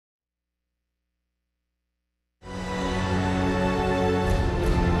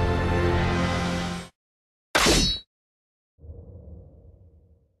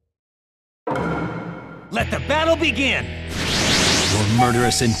Let the battle begin! Your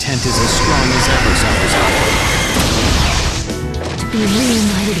murderous intent is as strong as ever, Zabuza. To be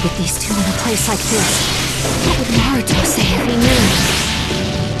reunited with these two in a place like this, what would Naruto say if he knew?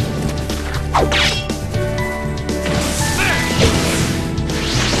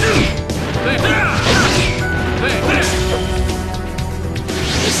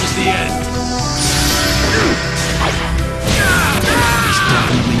 This is the end. He's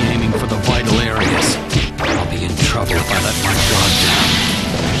definitely aiming for the vital areas. I'll be in trouble if I let my guard down.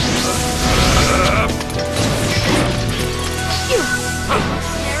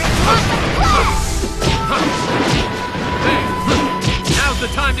 Hey, now's the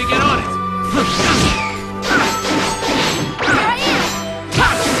time to get on it. Here I am!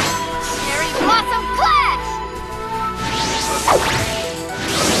 Cherry Blossom Clash!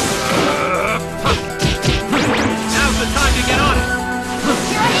 Now's the time to get on it.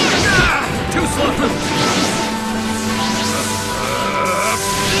 Here I am! Too slow.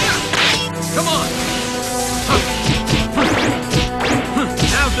 Come on.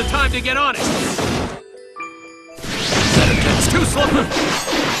 Now's the time to get on it. It's too slow.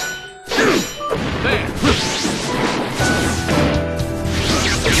 There.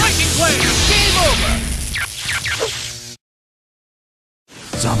 Lightning blade. Game over.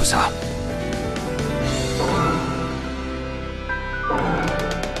 Zabuza.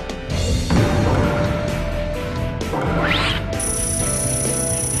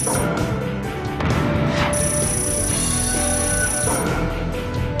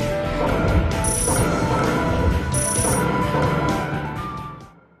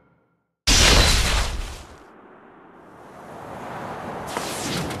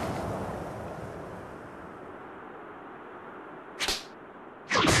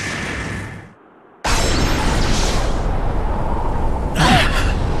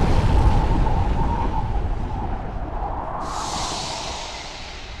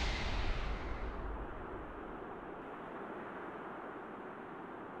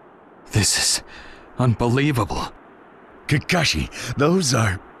 This is unbelievable. Kakashi, those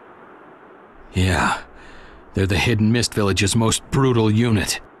are... Yeah, they're the Hidden Mist Village's most brutal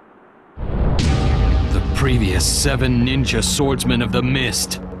unit. The previous 7 ninja swordsmen of the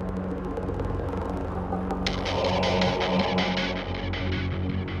Mist.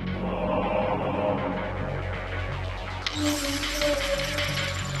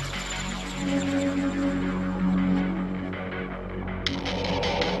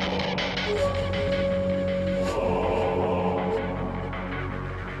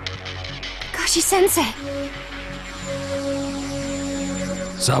 Sensei.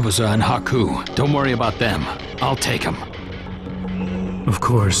 Zabuza and Haku, don't worry about them. I'll take them. Of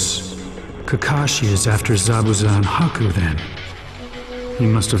course. Kakashi is after Zabuza and Haku then. He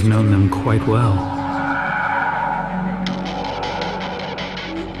must have known them quite well.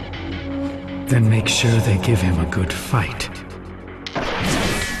 Then make sure they give him a good fight.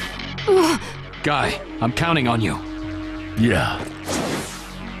 Guy, I'm counting on you. Yeah.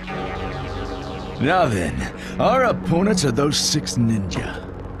 Now then, our opponents are those 6 ninja.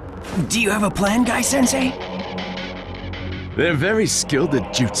 Do you have a plan, Guy-sensei? They're very skilled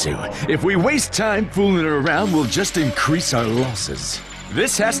at jutsu. If we waste time fooling around, we'll just increase our losses.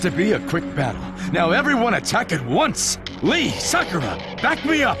 This has to be a quick battle. Now everyone attack at once! Lee, Sakura, back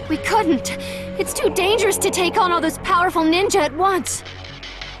me up! We couldn't. It's too dangerous to take on all those powerful ninja at once.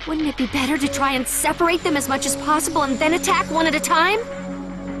 Wouldn't it be better to try and separate them as much as possible and then attack one at a time?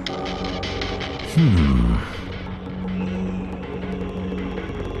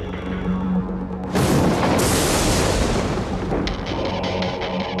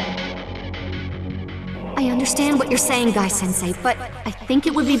 I understand what you're saying, Guy-sensei, but I think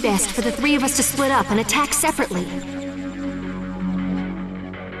it would be best for the 3 of us to split up and attack separately.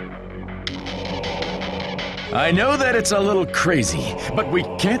 I know that it's a little crazy, but we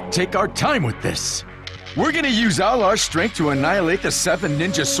can't take our time with this. We're gonna use all our strength to annihilate the 7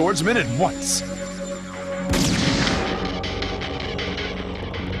 ninja swordsmen at once.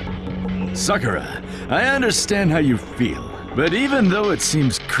 Sakura, I understand how you feel, but even though it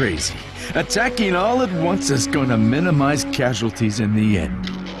seems crazy, attacking all at once is gonna minimize casualties in the end.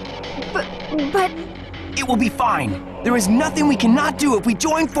 But... It will be fine. There is nothing we cannot do if we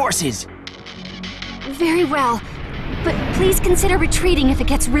join forces. Very well. But please consider retreating if it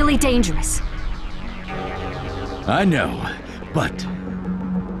gets really dangerous. I know, but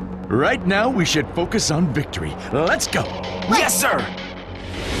right now we should focus on victory. Let's go! Yes, sir!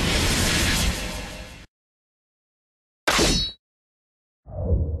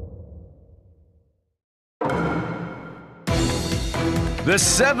 The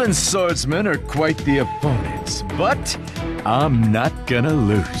 7 swordsmen are quite the opponents, but I'm not gonna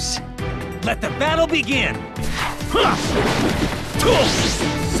lose. Let the battle begin!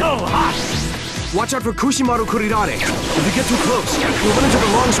 So hot! Watch out for Kushimaru Kurirare. If you get too close, you'll run into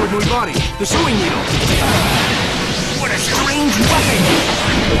the longsword Muibari, the sewing needle. What a strange weapon!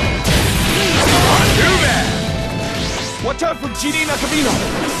 Too bad! Watch out for Chiri Nakabino!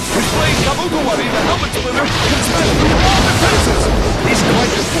 His blade Kabukawari, the helmet splitter, can smash through all defenses! He's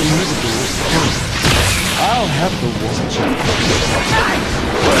quite a formidable opponent. I'll have the watch.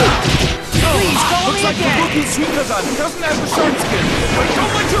 Please, call Looks me like again! Kabuki Suikazan doesn't have the shark skin, but don't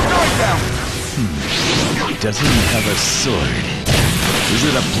let your guard down! Doesn't he have a sword? Is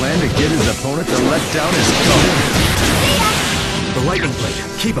it a plan to get his opponent to let down his guard? The lightning blade,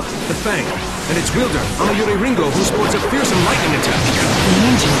 Kiba, the Fang, and its wielder, Amayuri Ringo, who sports a fearsome lightning attack. The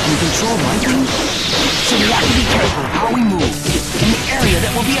ninja can control lightning, so we have to be careful how we move, and the area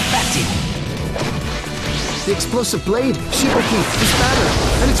that will be affected. The explosive blade, Shibuki, is better,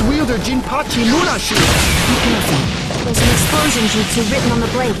 and its wielder, Jinpachi Munashi. Be careful. There's an explosion jutsu written on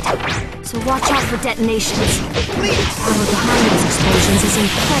the blade, so watch out for detonations. The power behind those explosions is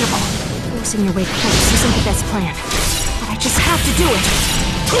incredible. Forcing your way close isn't the best plan, but I just have to do it.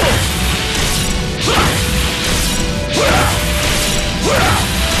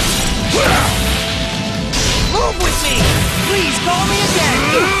 Move with me! Please, call me again!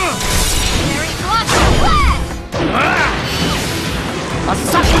 Very blossom flash!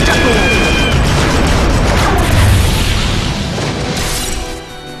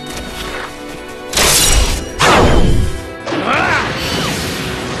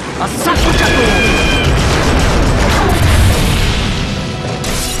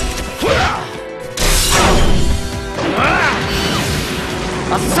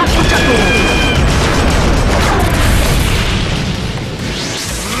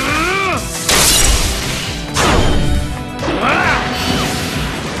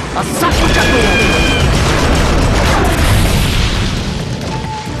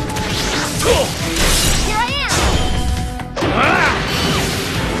 Here I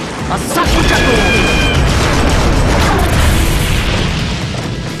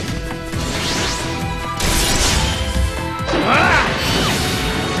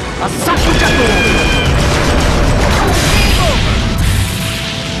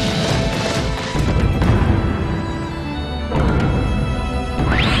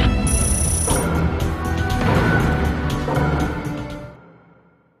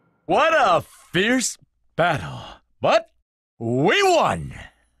What a fierce battle. But we won!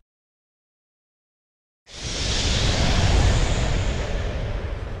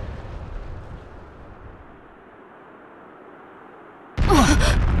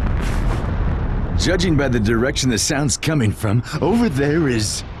 Judging by the direction the sound's coming from, over there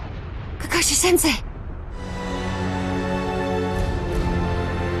is... Kakashi-sensei!